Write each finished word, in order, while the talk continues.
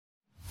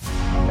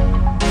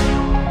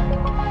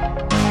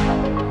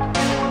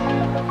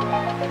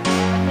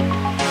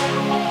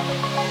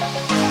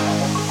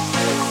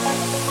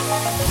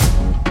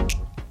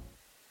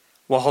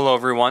Well, hello,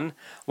 everyone.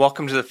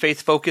 Welcome to the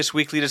Faith Focus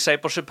Weekly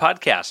Discipleship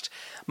Podcast.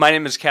 My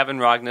name is Kevin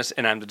Rogness,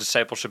 and I'm the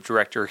Discipleship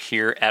Director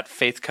here at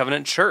Faith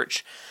Covenant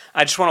Church.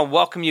 I just want to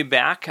welcome you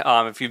back.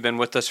 If you've been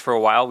with us for a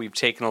while, we've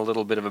taken a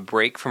little bit of a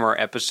break from our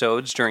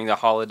episodes during the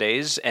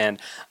holidays, and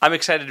I'm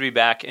excited to be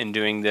back and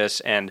doing this,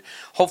 and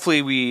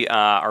hopefully we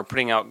are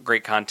putting out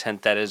great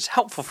content that is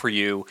helpful for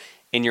you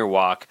in your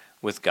walk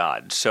with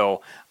God.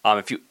 So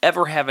if you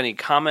ever have any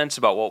comments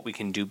about what we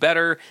can do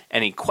better,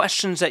 any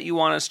questions that you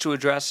want us to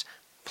address,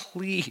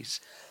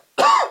 please,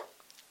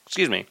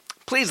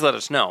 please let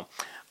us know.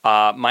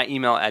 My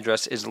email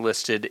address is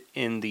listed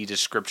in the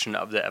description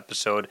of the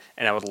episode,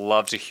 and I would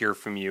love to hear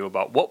from you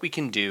about what we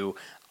can do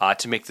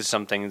to make this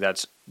something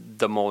that's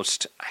the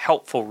most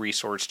helpful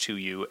resource to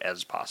you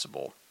as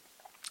possible.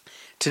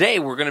 Today,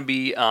 we're going to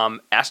be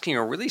asking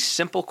a really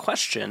simple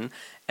question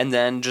and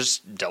then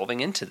just delving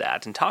into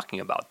that and talking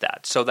about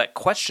that. So that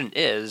question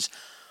is,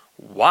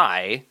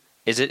 why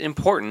is it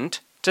important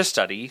to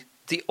study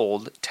the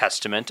Old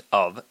Testament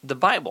of the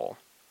Bible?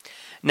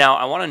 Now,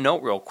 I want to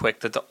note real quick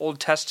that the Old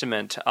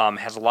Testament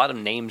has a lot of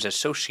names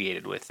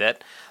associated with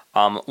it.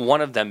 One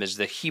of them is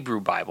the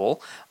Hebrew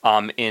Bible.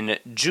 In the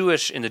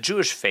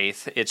Jewish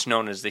faith, it's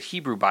known as the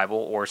Hebrew Bible,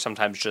 or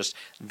sometimes just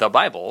the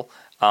Bible,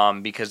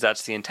 because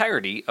that's the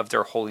entirety of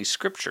their holy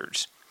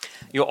scriptures.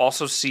 You'll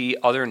also see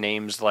other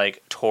names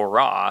like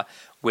Torah,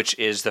 which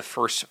is the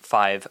first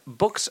 5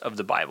 books of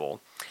the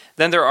Bible.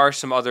 Then there are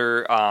some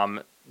other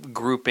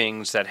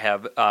groupings that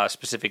have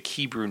specific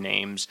Hebrew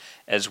names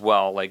as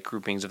well, like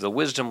groupings of the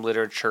wisdom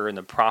literature and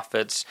the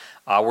prophets.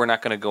 We're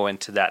not going to go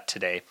into that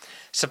today.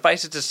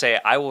 Suffice it to say,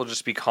 I will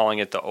just be calling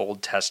it the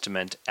Old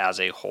Testament as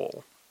a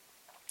whole.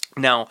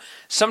 Now,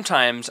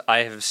 sometimes I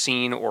have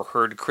seen or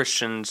heard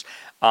Christians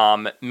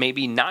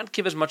maybe not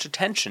give as much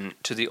attention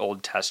to the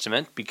Old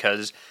Testament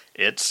because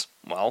it's,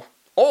 well,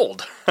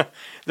 old.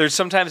 There's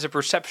sometimes a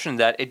perception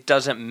that it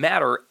doesn't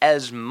matter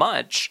as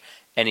much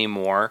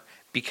anymore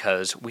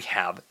because we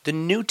have the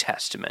New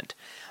Testament.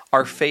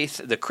 Our faith,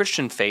 the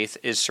Christian faith,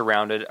 is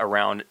surrounded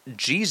around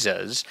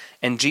Jesus,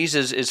 and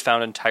Jesus is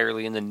found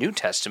entirely in the New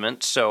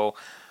Testament, so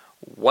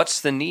what's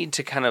the need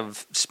to kind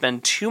of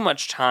spend too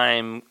much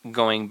time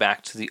going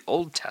back to the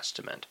Old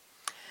Testament?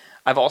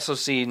 I've also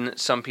seen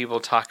some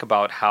people talk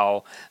about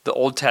how the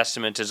Old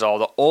Testament is all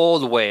the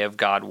old way of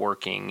God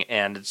working,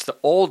 and it's the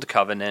old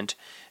covenant.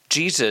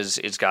 Jesus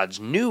is God's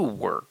new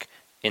work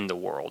in the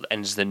world,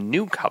 and is the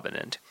new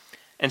covenant.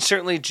 And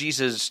certainly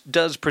Jesus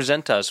does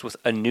present us with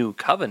a new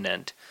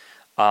covenant,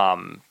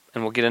 and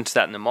we'll get into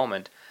that in a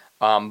moment.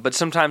 But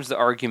sometimes the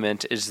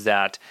argument is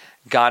that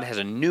God has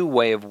a new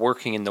way of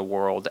working in the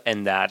world,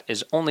 and that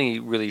is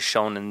only really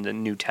shown in the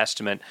New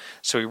Testament,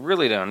 so we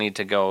really don't need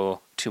to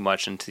go too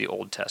much into the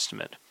Old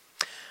Testament.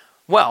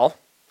 Well,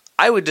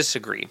 I would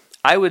disagree.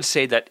 I would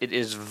say that it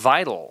is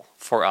vital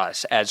for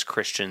us as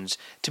Christians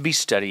to be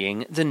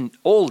studying the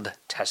Old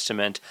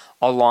Testament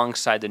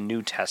alongside the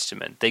New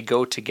Testament. They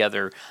go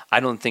together.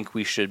 I don't think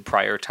we should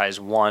prioritize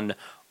one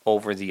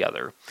over the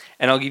other.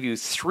 And I'll give you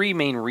 3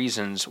 main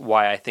reasons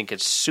why I think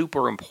it's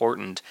super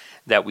important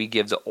that we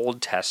give the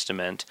Old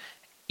Testament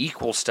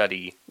equal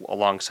study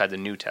alongside the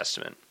New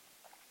Testament.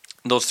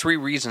 Those 3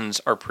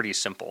 reasons are pretty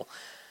simple.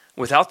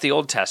 Without the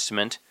Old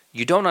Testament,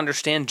 you don't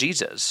understand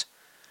Jesus.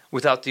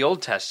 Without the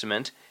Old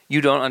Testament,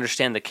 you don't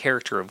understand the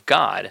character of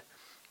God.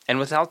 And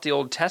without the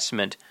Old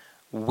Testament,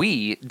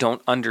 we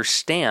don't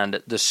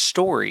understand the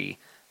story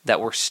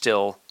that we're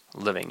still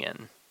living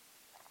in.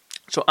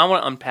 So I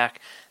want to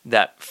unpack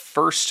that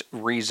first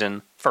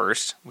reason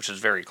first, which is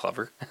very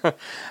clever.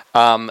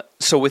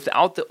 So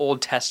without the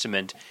Old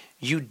Testament,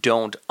 you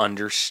don't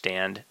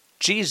understand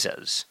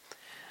Jesus.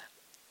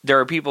 There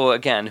are people,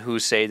 again, who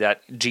say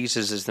that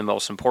Jesus is the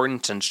most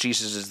important. Since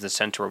Jesus is the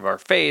center of our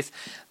faith,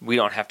 we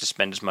don't have to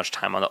spend as much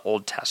time on the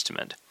Old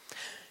Testament.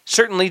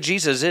 Certainly,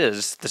 Jesus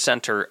is the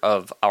center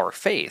of our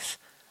faith,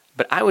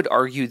 but I would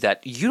argue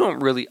that you don't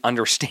really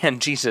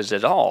understand Jesus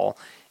at all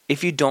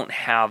if you don't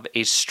have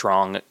a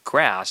strong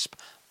grasp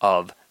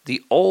of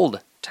the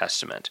Old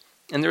Testament.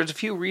 And there's a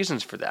few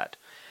reasons for that.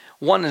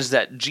 One is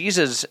that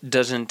Jesus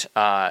doesn't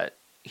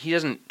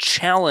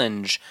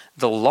challenge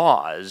the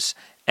laws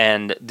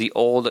and the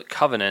Old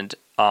Covenant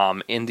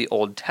in the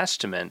Old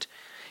Testament.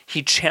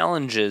 He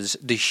challenges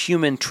the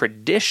human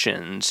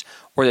traditions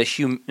or the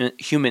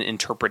human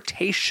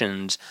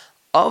interpretations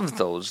of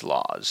those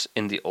laws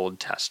in the Old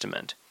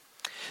Testament.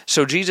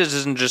 So Jesus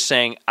isn't just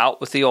saying,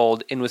 out with the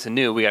old, in with the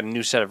new, we got a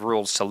new set of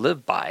rules to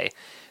live by.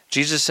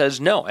 Jesus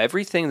says, no,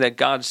 everything that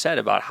God said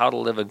about how to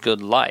live a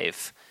good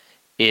life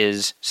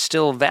is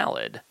still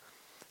valid.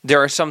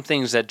 There are some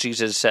things that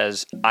Jesus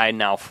says, I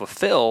now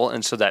fulfill,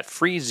 and so that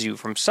frees you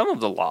from some of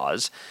the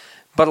laws,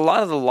 but a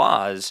lot of the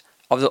laws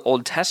of the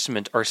Old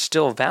Testament are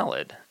still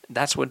valid.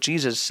 That's what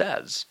Jesus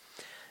says.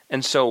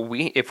 And so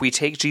if we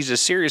take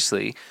Jesus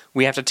seriously,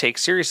 we have to take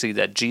seriously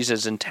that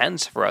Jesus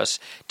intends for us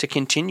to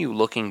continue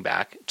looking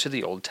back to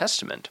the Old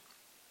Testament.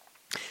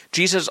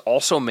 Jesus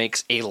also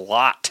makes a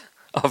lot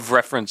of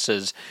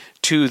references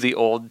to the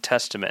Old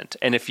Testament.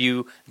 And if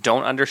you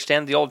don't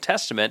understand the Old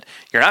Testament,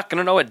 you're not going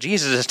to know what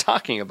Jesus is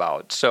talking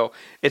about. So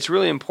it's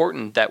really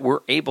important that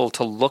we're able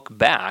to look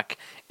back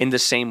in the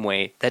same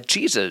way that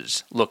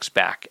Jesus looks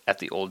back at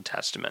the Old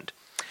Testament.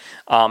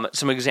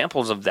 Some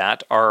examples of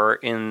that are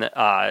in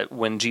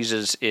when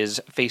Jesus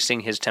is facing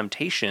his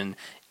temptation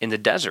in the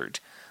desert.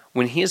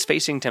 When he is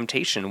facing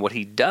temptation, what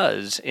he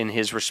does in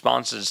his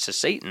responses to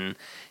Satan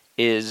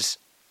is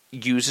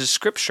uses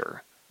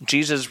Scripture.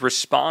 Jesus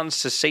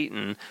responds to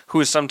Satan, who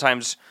is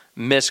sometimes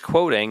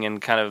misquoting and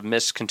kind of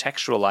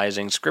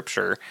miscontextualizing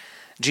Scripture.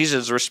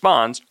 Jesus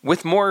responds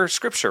with more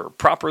Scripture,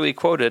 properly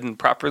quoted and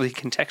properly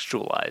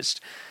contextualized.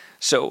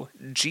 So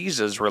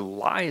Jesus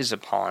relies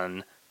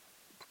upon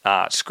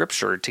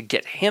Scripture to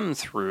get him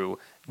through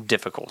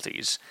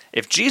difficulties.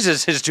 If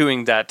Jesus is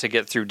doing that to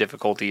get through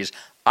difficulties,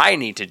 I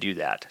need to do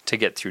that to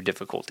get through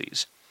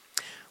difficulties.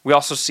 We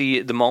also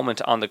see the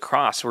moment on the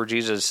cross where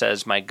Jesus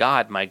says, my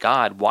God,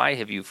 why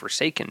have you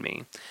forsaken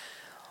me?"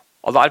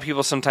 A lot of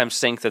people sometimes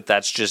think that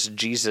that's just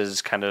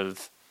Jesus kind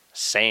of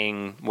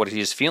saying what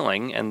he is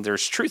feeling, and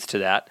there's truth to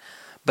that.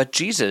 But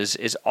Jesus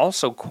is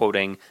also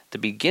quoting the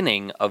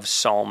beginning of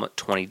Psalm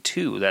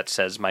 22 that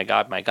says, my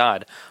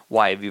God,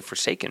 why have you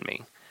forsaken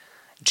me?"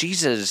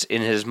 Jesus,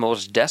 in his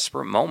most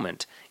desperate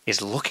moment,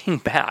 is looking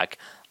back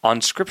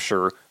on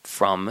Scripture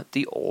from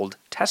the Old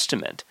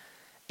Testament.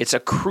 It's a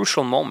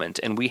crucial moment,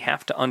 and we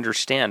have to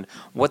understand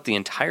what the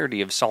entirety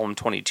of Psalm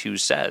 22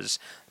 says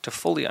to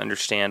fully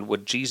understand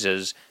what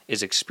Jesus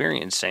is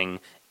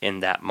experiencing in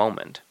that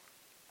moment.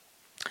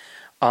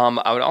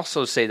 I would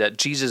also say that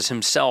Jesus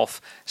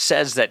himself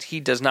says that he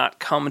does not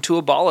come to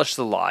abolish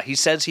the law. He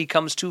says he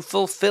comes to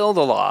fulfill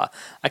the law.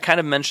 I kind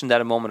of mentioned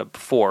that a moment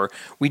before.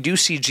 We do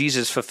see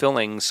Jesus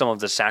fulfilling some of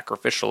the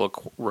sacrificial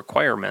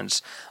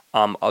requirements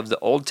of the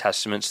Old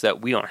Testament so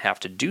that we don't have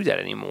to do that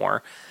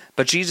anymore.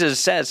 But Jesus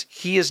says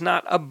he is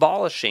not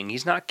abolishing,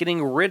 he's not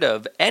getting rid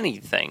of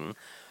anything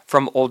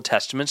from Old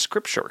Testament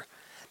Scripture.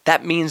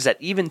 That means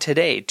that even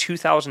today,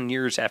 2,000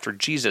 years after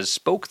Jesus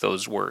spoke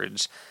those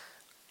words,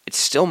 it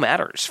still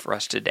matters for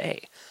us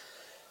today.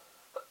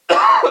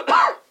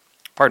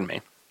 Pardon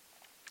me.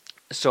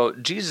 So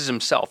Jesus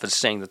himself is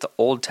saying that the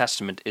Old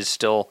Testament is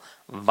still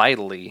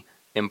vitally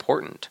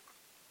important.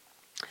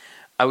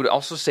 I would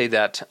also say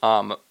that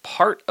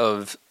part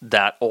of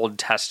that Old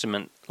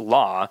Testament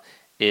law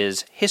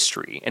is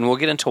history, and we'll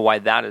get into why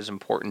that is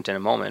important in a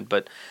moment,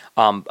 but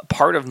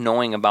part of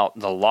knowing about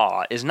the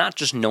law is not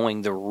just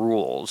knowing the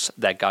rules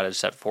that God has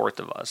set forth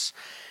of us.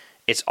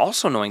 It's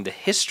also knowing the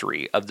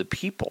history of the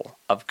people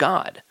of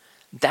God.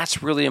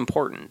 That's really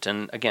important,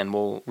 and again,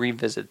 we'll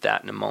revisit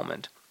that in a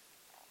moment.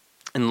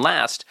 And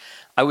last,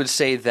 I would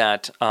say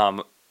that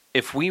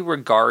if we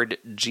regard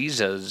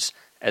Jesus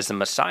as the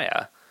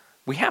Messiah,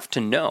 we have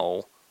to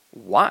know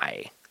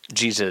why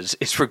Jesus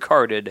is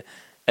regarded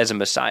as a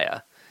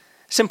Messiah.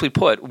 Simply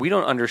put, we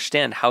don't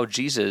understand how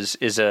Jesus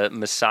is a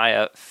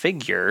Messiah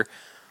figure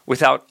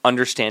without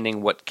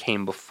understanding what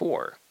came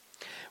before.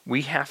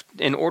 We have,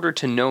 in order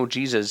to know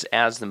Jesus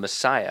as the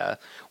Messiah,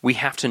 we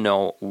have to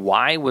know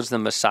why was the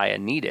Messiah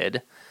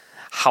needed,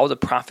 how the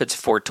prophets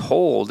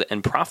foretold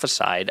and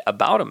prophesied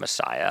about a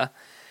Messiah,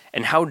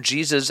 and how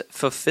Jesus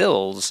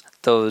fulfills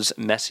those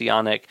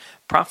messianic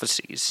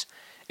prophecies.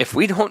 If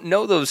we don't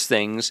know those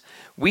things,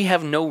 we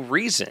have no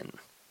reason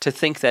to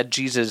think that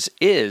Jesus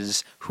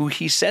is who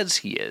he says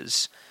he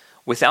is.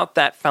 Without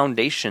that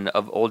foundation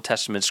of Old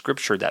Testament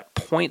Scripture that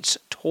points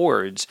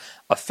towards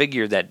a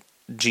figure that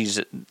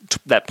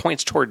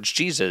points towards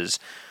Jesus,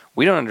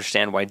 we don't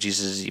understand why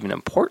Jesus is even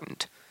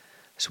important.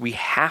 So we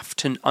have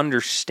to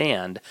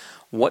understand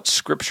what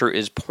Scripture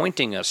is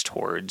pointing us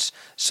towards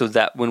so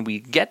that when we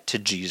get to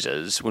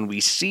Jesus, when we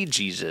see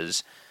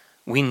Jesus,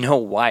 we know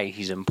why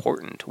he's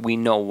important. We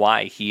know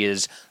why he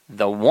is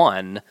the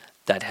one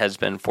that has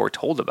been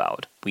foretold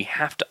about. We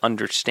have to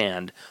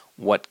understand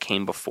what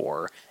came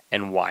before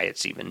and why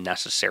it's even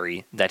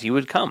necessary that he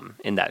would come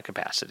in that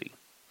capacity.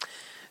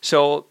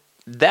 So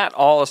that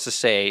all is to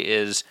say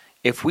is,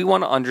 if we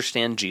want to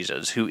understand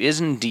Jesus, who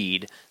is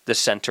indeed the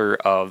center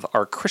of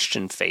our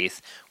Christian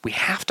faith, we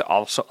have to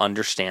also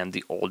understand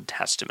the Old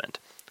Testament.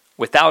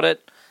 Without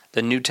it,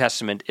 the New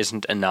Testament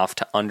isn't enough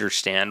to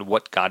understand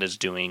what God is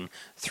doing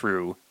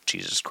through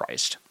Jesus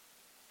Christ.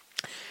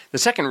 The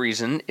second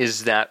reason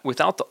is that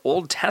without the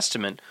Old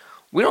Testament,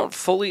 we don't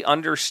fully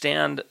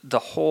understand the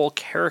whole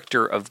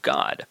character of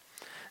God.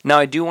 Now,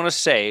 I do want to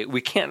say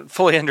we can't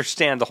fully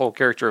understand the whole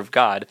character of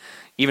God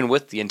even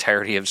with the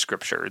entirety of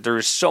Scripture. There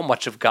is so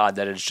much of God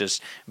that is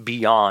just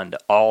beyond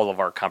all of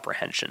our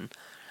comprehension.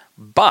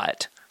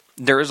 But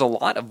there is a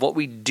lot of what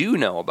we do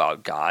know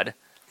about God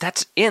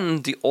that's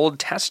in the Old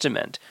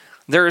Testament.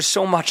 There is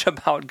so much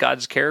about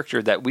God's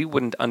character that we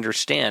wouldn't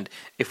understand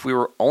if we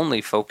were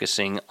only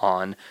focusing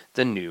on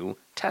the New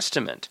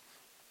Testament.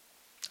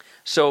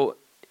 So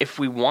if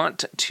we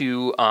want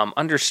to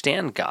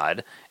understand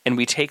God and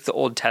we take the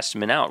Old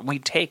Testament out, we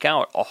take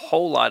out a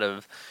whole lot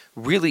of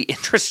really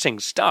interesting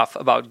stuff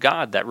about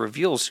God that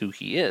reveals who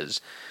he is.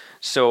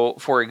 So,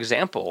 for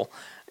example,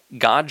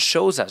 God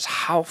shows us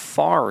how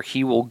far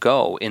he will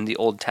go in the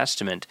Old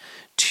Testament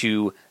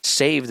to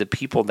save the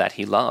people that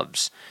he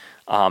loves.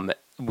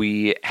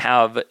 We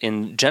have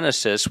in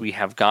Genesis, we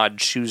have God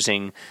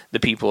choosing the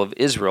people of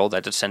Israel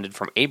that descended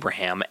from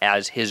Abraham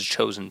as his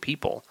chosen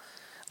people.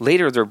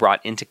 Later, they're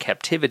brought into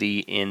captivity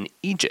in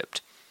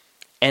Egypt.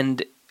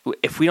 And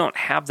if we don't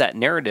have that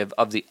narrative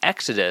of the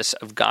Exodus,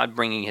 of God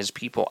bringing his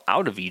people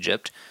out of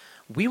Egypt,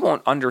 we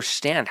won't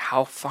understand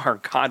how far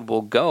God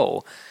will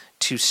go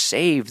to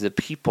save the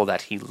people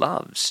that he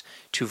loves,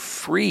 to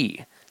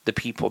free the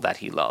people that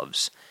he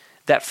loves.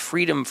 That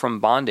freedom from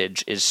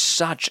bondage is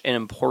such an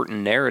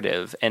important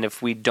narrative, and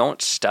if we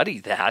don't study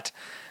that,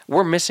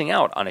 we're missing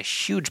out on a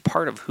huge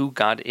part of who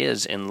God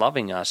is in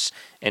loving us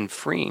and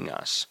freeing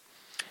us.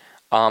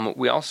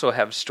 We also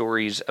have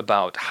stories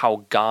about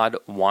how God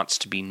wants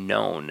to be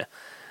known.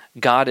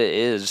 God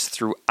is,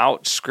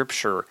 throughout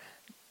Scripture,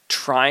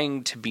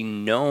 trying to be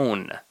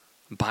known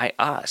by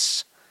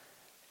us.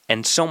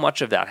 And so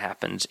much of that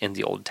happens in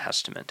the Old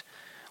Testament.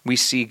 We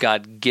see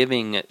God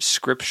giving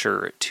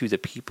Scripture to the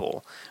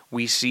people.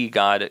 We see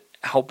God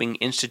helping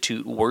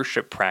institute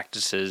worship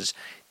practices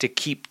to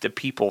keep the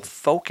people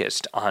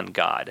focused on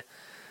God.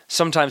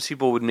 Sometimes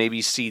people would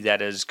maybe see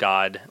that as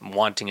God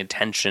wanting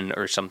attention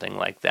or something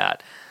like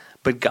that.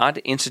 But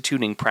God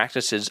instituting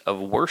practices of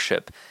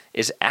worship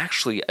is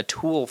actually a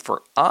tool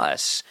for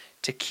us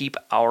to keep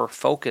our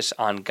focus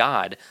on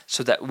God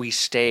so that we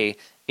stay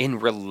in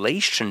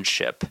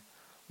relationship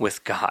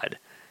with God.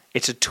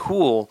 It's a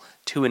tool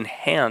to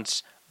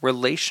enhance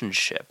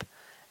relationship.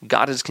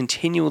 God is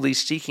continually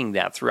seeking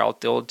that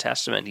throughout the Old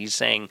Testament. He's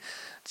saying,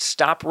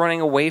 stop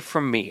running away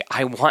from me.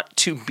 I want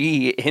to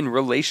be in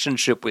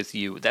relationship with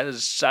you. That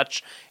is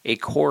such a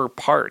core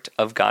part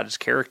of God's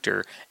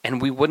character,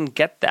 and we wouldn't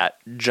get that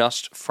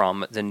just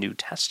from the New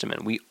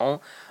Testament. We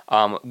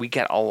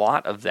get a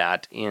lot of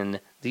that in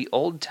the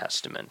Old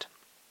Testament.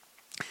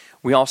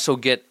 We also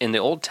get in the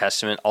Old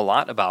Testament a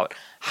lot about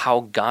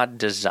how God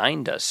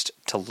designed us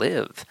to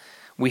live.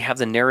 We have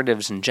the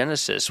narratives in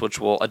Genesis, which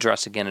we'll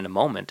address again in a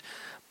moment,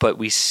 but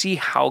we see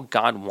how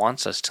God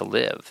wants us to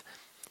live.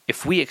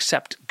 If we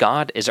accept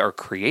God as our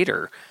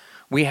creator,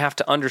 we have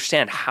to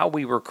understand how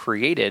we were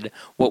created,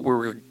 what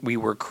we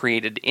were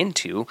created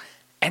into,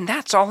 and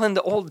that's all in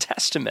the Old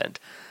Testament.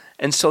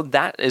 And so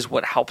that is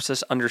what helps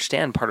us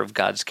understand part of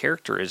God's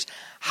character is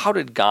how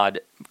did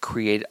God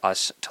create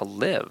us to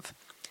live?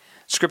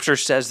 Scripture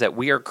says that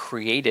we are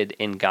created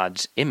in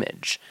God's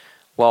image.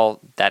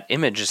 Well, that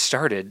image is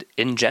started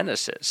in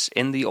Genesis,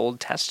 in the Old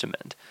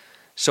Testament.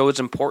 So it's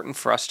important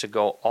for us to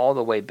go all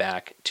the way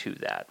back to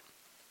that.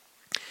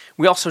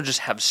 We also just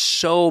have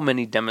so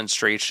many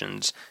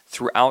demonstrations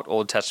throughout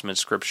Old Testament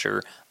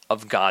Scripture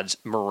of God's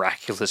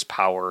miraculous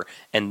power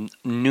and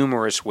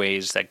numerous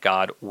ways that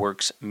God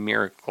works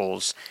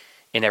miracles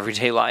in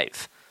everyday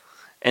life.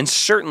 And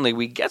certainly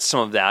we get some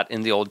of that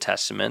in the Old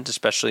Testament,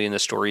 especially in the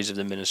stories of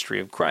the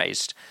ministry of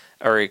Christ,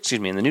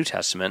 in the New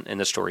Testament, in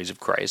the stories of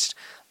Christ.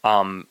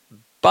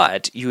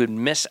 But you would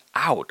miss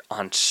out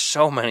on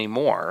so many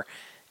more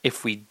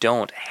if we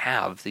don't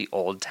have the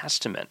Old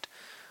Testament.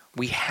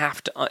 We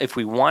have to, if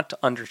we want to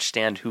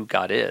understand who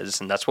God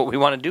is, and that's what we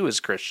want to do as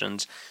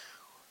Christians,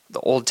 the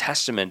Old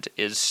Testament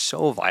is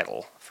so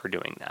vital for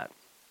doing that.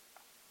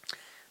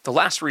 The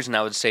last reason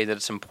I would say that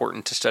it's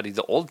important to study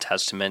the Old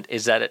Testament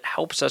is that it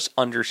helps us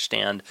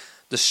understand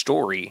the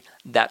story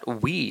that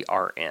we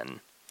are in.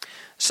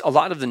 So a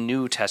lot of the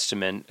New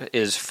Testament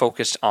is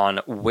focused on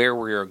where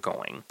we are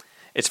going.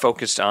 It's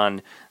focused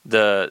on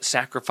the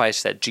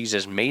sacrifice that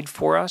Jesus made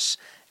for us,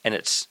 and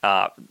it's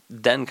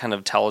then kind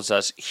of tells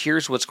us,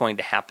 here's what's going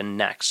to happen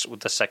next with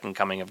the second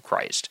coming of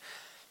Christ.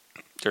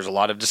 There's a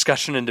lot of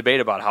discussion and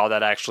debate about how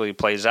that actually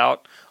plays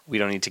out. We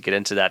don't need to get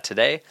into that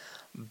today,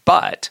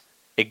 but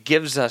it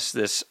gives us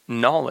this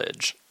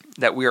knowledge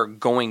that we are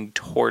going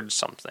towards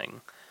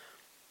something.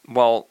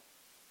 Well,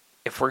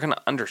 if we're going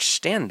to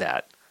understand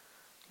that,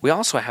 we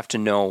also have to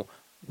know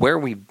where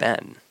we've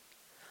been.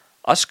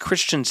 Us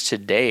Christians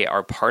today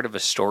are part of a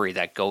story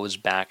that goes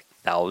back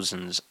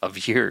thousands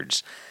of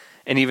years.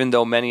 And even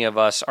though many of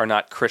us are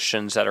not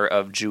Christians that are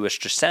of Jewish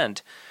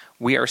descent,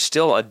 we are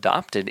still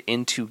adopted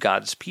into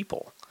God's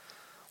people.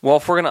 Well,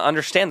 if we're going to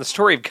understand the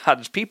story of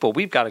God's people,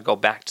 we've got to go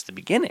back to the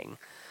beginning.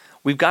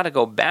 We've got to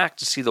go back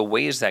to see the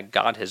ways that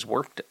God has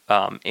worked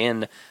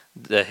in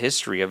the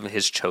history of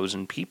his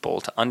chosen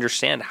people to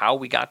understand how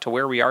we got to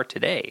where we are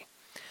today.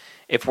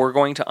 If we're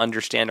going to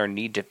understand our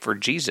need for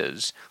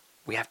Jesus,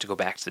 we have to go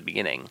back to the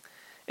beginning.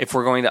 If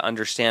we're going to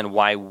understand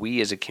why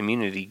we as a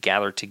community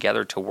gather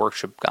together to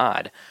worship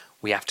God,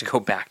 we have to go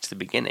back to the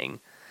beginning.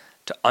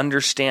 To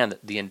understand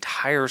the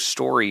entire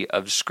story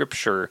of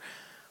Scripture,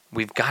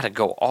 we've got to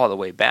go all the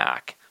way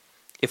back.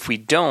 If we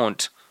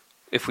don't,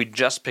 if we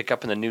just pick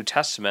up in the New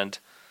Testament,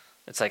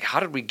 it's like, how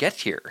did we get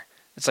here?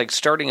 It's like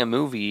starting a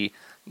movie,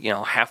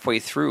 halfway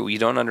through. You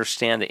don't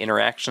understand the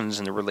interactions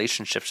and the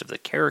relationships of the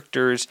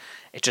characters.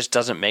 It just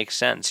doesn't make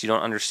sense. You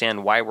don't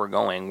understand why we're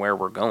going, where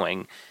we're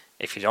going,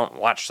 if you don't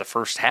watch the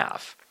first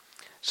half.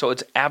 So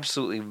it's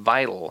absolutely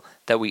vital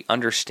that we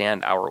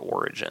understand our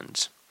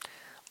origins.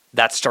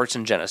 That starts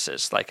in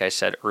Genesis, like I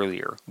said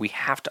earlier. We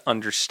have to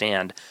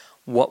understand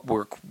what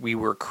we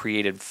were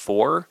created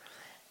for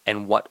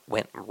and what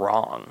went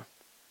wrong.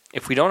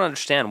 If we don't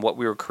understand what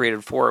we were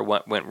created for or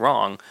what went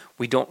wrong,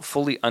 we don't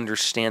fully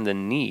understand the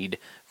need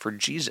for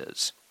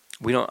Jesus.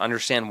 We don't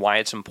understand why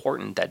it's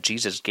important that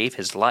Jesus gave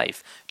his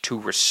life to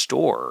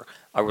restore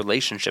a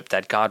relationship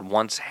that God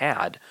once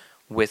had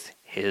with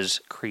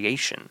his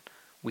creation.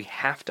 We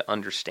have to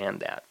understand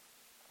that.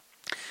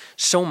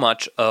 So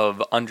much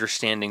of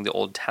understanding the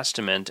Old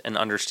Testament and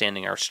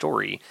understanding our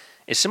story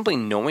is simply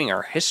knowing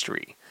our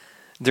history.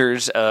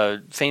 There's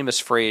a famous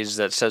phrase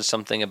that says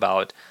something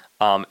about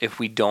if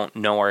we don't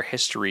know our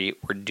history,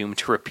 we're doomed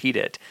to repeat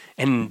it.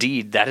 And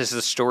indeed, that is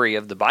the story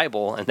of the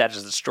Bible, and that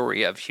is the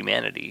story of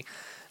humanity.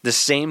 The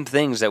same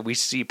things that we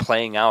see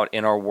playing out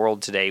in our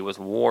world today with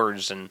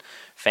wars and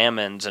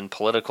famines and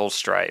political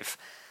strife,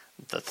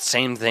 the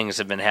same things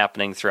have been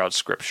happening throughout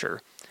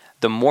Scripture.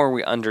 The more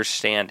we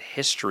understand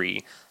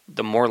history,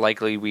 the more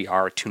likely we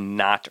are to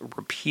not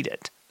repeat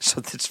it. So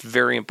it's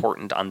very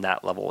important on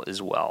that level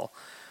as well.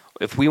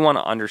 If we want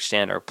to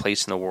understand our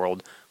place in the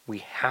world, we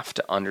have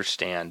to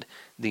understand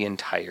the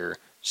entire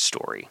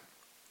story.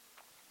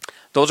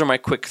 Those are my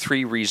quick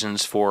 3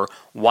 reasons for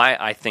why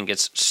I think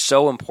it's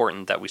so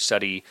important that we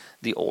study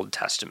the Old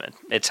Testament.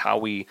 It's how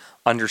we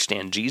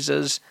understand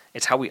Jesus,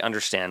 it's how we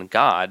understand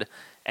God,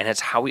 and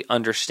it's how we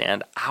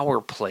understand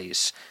our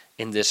place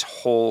in this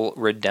whole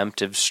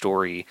redemptive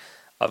story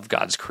of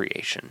God's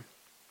creation.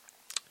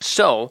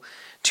 So,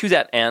 to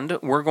that end,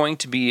 we're going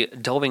to be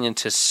delving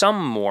into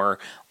some more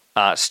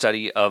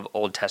study of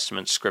Old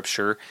Testament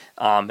Scripture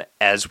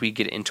as we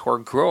get into our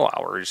Grow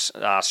Hours,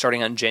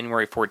 starting on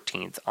January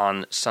 14th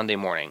on Sunday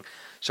morning.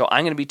 So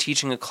I'm going to be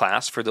teaching a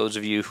class for those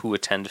of you who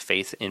attend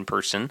Faith in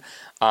person.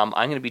 I'm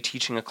going to be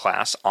teaching a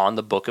class on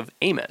the book of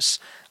Amos.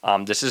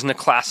 This isn't a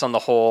class on the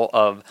whole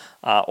of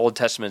Old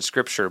Testament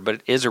Scripture, but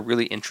it is a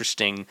really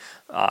interesting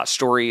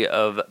story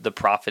of the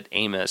prophet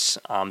Amos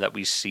that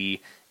we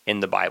see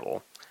in the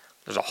Bible.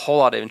 There's a whole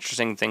lot of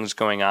interesting things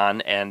going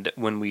on, and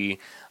when we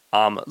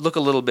look a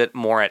little bit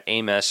more at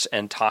Amos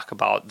and talk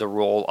about the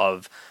role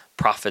of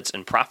prophets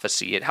and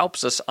prophecy, it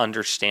helps us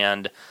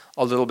understand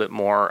a little bit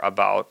more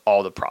about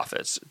all the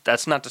prophets.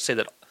 That's not to say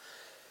that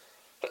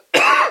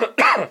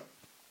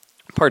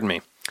pardon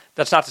me.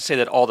 That's not to say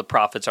that all the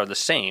prophets are the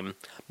same,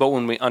 but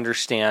when we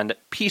understand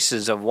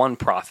pieces of one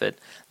prophet,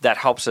 that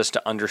helps us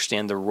to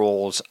understand the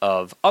roles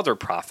of other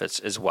prophets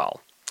as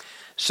well.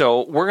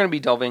 So we're going to be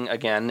delving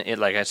again,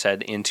 like I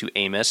said, into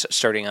Amos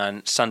starting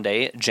on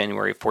Sunday,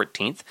 January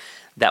 14th.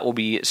 That will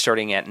be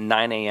starting at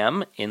 9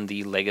 a.m. in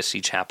the Legacy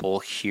Chapel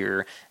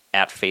here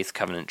at Faith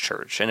Covenant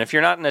Church. And if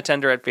you're not an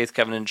attender at Faith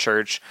Covenant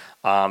Church,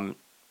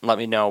 let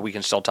me know. We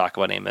can still talk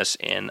about Amos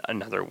in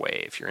another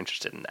way if you're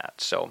interested in that.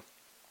 So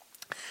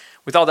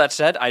with all that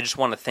said, I just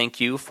want to thank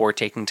you for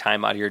taking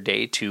time out of your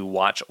day to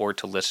watch or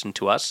to listen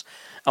to us.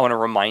 I want to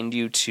remind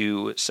you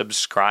to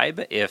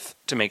subscribe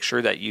to make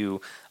sure that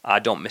you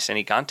don't miss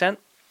any content.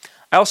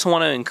 I also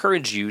want to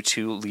encourage you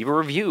to leave a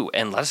review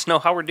and let us know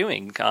how we're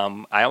doing.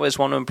 I always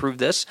want to improve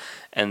this,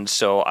 and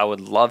so I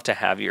would love to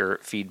have your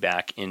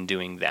feedback in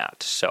doing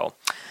that. So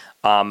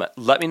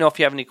let me know if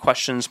you have any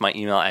questions. My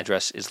email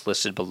address is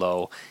listed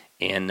below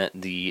in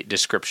the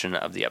description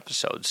of the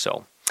episode.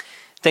 So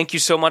thank you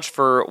so much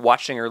for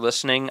watching or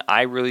listening.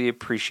 I really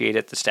appreciate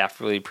it. The staff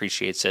really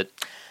appreciates it.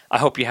 I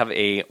hope you have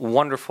a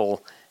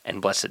wonderful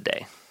and blessed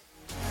day.